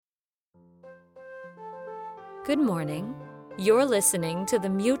Good morning. You're listening to the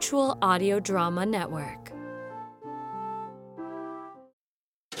Mutual Audio Drama Network.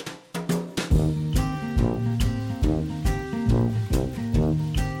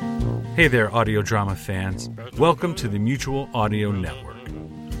 Hey there, audio drama fans. Welcome to the Mutual Audio Network.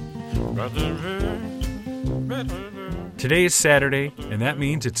 Today is Saturday, and that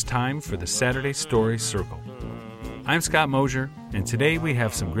means it's time for the Saturday Story Circle. I'm Scott Mosier, and today we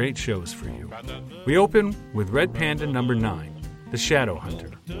have some great shows for you. We open with Red Panda number 9, The Shadow Hunter.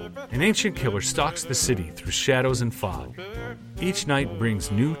 An ancient killer stalks the city through shadows and fog. Each night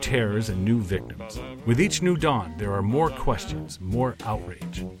brings new terrors and new victims. With each new dawn, there are more questions, more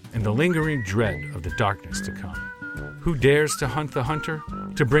outrage, and the lingering dread of the darkness to come. Who dares to hunt the hunter?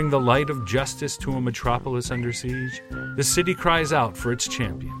 To bring the light of justice to a metropolis under siege? The city cries out for its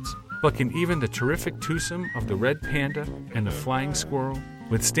champions. But can even the terrific twosome of the Red Panda and the Flying Squirrel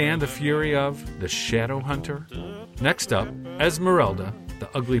withstand the fury of the Shadow Hunter? Next up, Esmeralda, the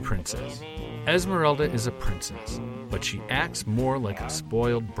Ugly Princess. Esmeralda is a princess, but she acts more like a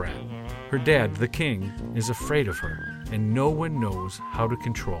spoiled brat. Her dad, the king, is afraid of her, and no one knows how to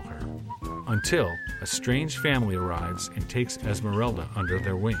control her. Until a strange family arrives and takes Esmeralda under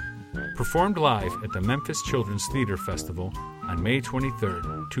their wing. Performed live at the Memphis Children's Theater Festival on May 23,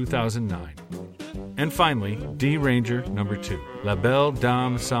 2009. And finally, D Ranger number 2, La Belle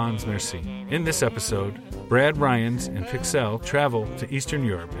Dame Sans Merci. In this episode, Brad Ryans and Pixel travel to Eastern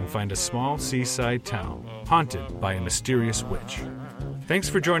Europe and find a small seaside town haunted by a mysterious witch. Thanks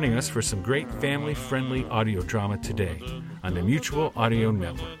for joining us for some great family-friendly audio drama today on the Mutual Audio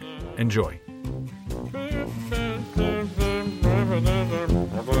Network. Enjoy.